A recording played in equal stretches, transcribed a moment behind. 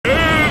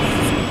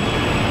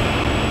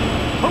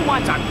Who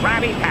wants a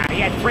Krabby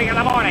Patty at 3 in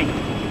the morning?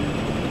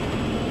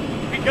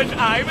 Because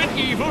I'm an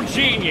evil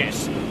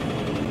genius.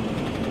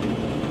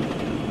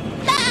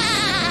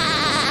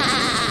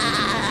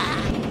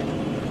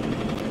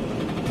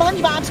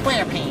 SpongeBob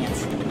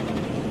SquarePants.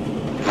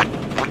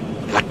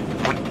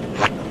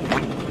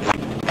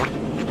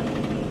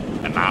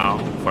 And now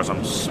for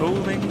some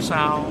soothing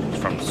sounds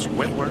from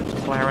Squidward's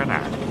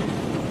clarinet.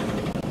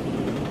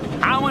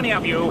 How many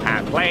of you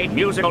have played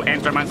musical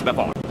instruments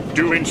before?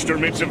 Do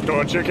instruments of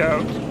torture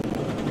count?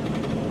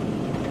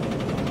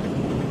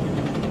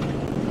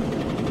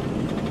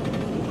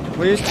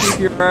 Please keep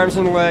your arms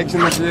and legs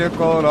in the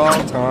vehicle at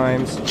all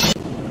times.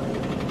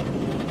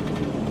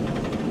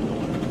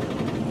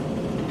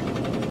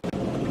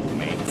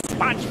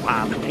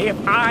 SpongeBob, if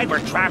I were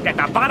trapped at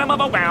the bottom of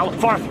a well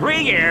for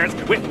 3 years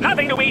with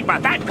nothing to eat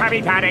but that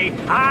Krabby Patty,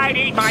 I'd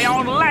eat my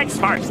own legs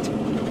first.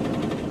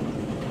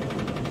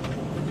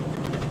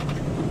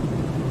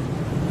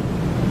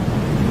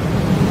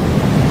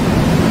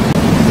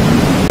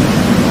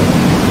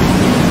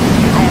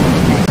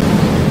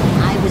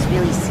 I was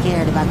really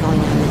scared about going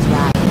on this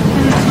ride.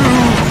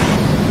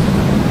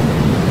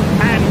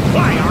 And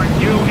why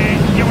aren't you in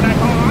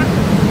unicorn?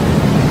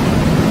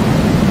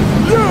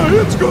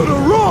 Yeah, it's gonna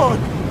rock!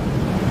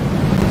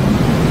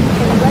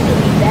 And what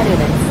could be better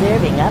than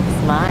serving up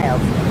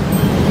smiles?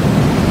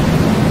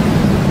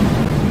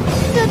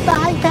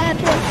 Goodbye,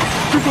 Patrick.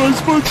 Goodbye,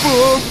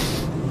 SpongeBob!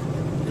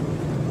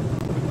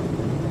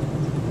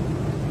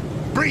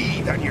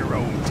 Breathe on your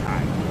own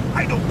time.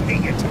 I don't pay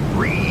you to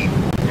breathe.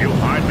 You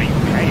hardly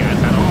pay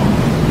us at all.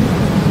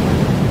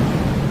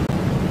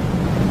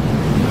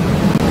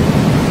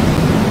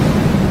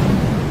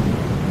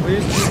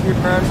 Please keep your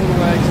arms and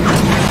legs in the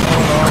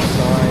vehicle at all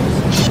times.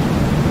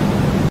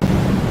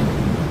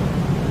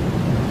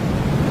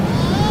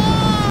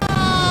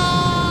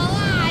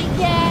 I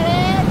get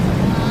it.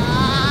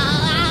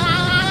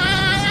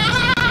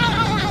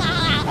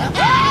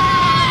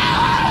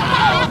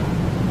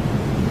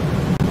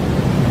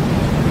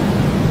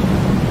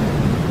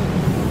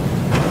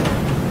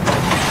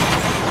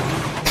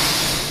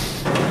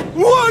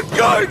 What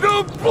kind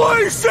of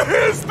place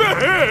is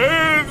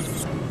this?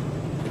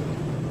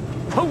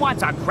 Who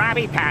wants a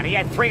Krabby Patty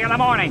at 3 in the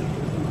morning?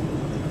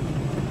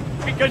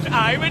 Because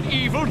I'm an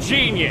evil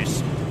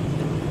genius.